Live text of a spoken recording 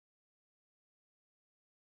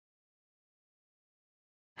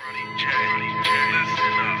The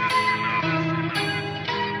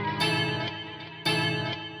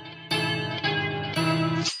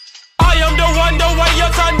way your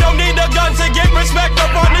son don't need a gun to get respect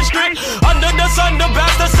up on the street. Under the sun, the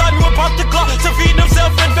bastard son will pop the clock to feed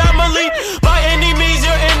himself and family. By any means,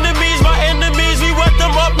 your enemies, my enemies, we wet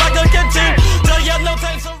them up like a canteen. Till yellow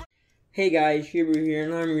tanks are... Hey guys, Jbro here,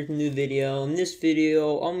 and I'm with a new video. In this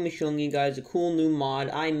video, I'm going to be showing you guys a cool new mod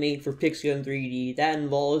I made for Pixel 3D that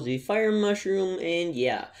involves a fire mushroom, and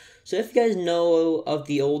yeah. So if you guys know of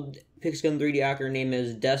the old Pixel 3D hacker name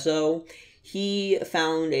is Deso, he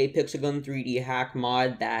found a Pixel 3D hack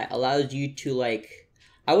mod that allows you to, like,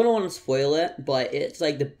 I wouldn't want to spoil it, but it's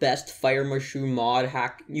like the best fire mushroom mod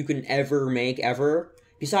hack you can ever make, ever.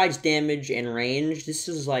 Besides damage and range, this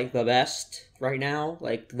is like the best right now,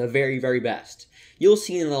 like the very, very best. You'll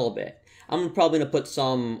see in a little bit. I'm probably going to put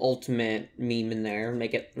some ultimate meme in there,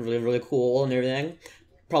 make it really, really cool and everything.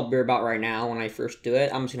 Probably about right now when I first do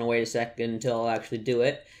it. I'm just going to wait a second until I actually do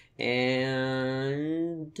it.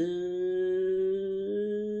 And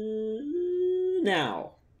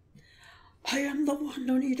now, I am the one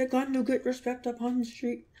who needs a gun to get respect up on the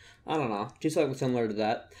street. I don't know, just like similar to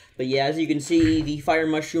that. But yeah, as you can see, the fire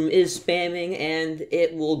mushroom is spamming, and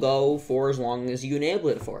it will go for as long as you enable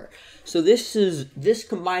it for. So this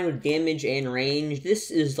combined with damage and range,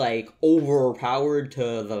 this is like overpowered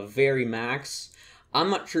to the very max.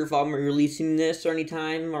 I'm not sure if I'm releasing this or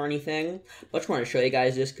anytime or anything, but I just want to show you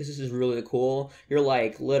guys this because this is really cool. You're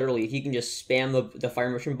like, literally, if you can just spam the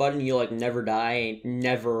fire mushroom button, you'll like never die,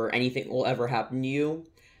 never anything will ever happen to you.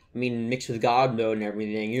 I mean, mixed with God mode and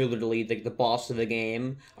everything, you're literally like the boss of the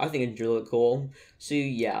game. I think it's really cool. So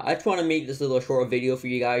yeah, I just want to make this little short video for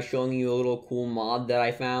you guys, showing you a little cool mod that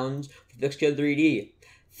I found for Pixel 3D.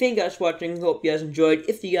 Thank you guys for watching, hope you guys enjoyed.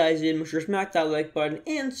 If you guys did, make sure to smack that like button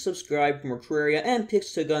and subscribe for more Terraria and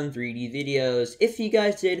Pixel 3D videos. If you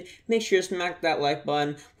guys did, make sure to smack that like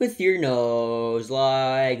button with your nose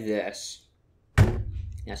like this.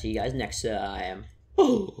 I'll see you guys next time.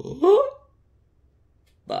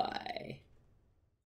 Bye.